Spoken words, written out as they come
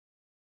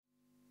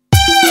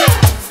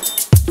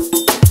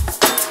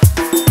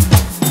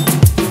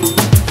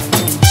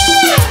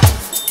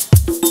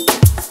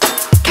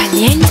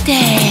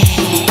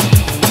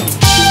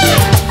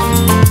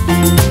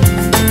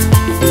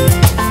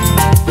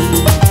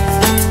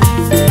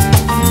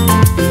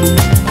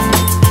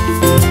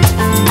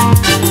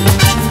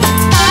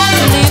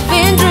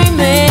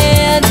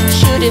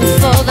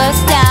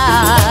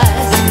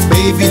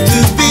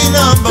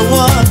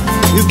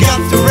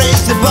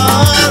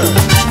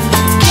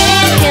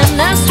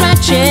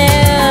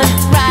chin,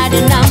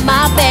 riding on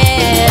my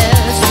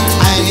best.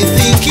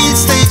 Anything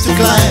it's day to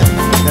climb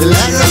the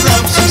ladder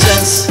of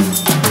success.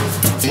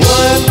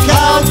 Work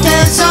out,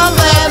 dance of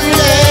every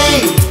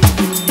day.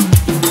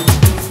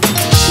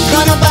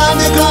 Gonna bound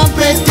the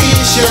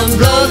competition,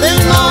 blow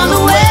them all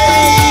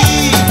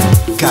away.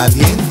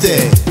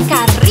 Caliente.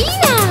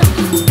 Carrina.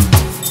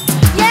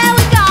 Yeah,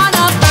 we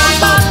gonna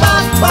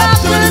pop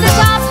to the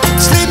top.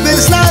 Slip and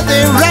slide,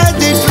 they ride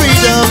the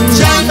freedom.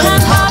 Jump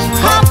and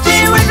hop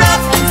till we drop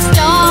and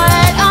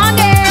start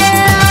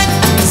again.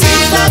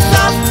 Sing that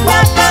top,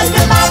 right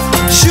the top.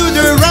 Shoot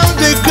around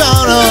the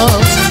corner.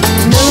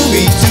 Move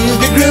it to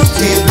the groove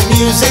till the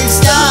music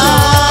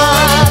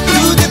stops. To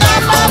the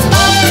top,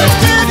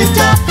 to the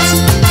top.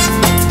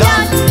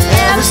 Don't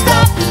ever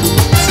stop.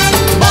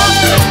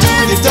 To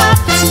the top.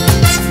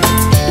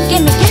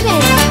 Gimme, gimme.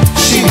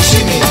 Shimmy,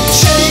 shimmy,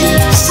 shake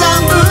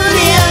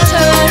somebody and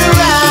turn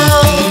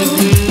around.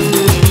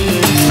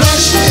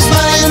 Flash is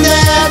in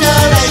that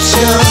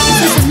direction.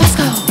 Listen, let's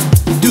go.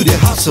 Do the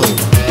hustle.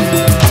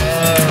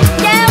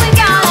 Yeah, we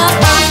gonna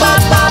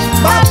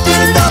pop to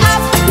the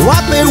top.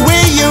 Wipe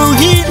away your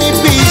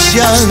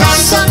inhibitions.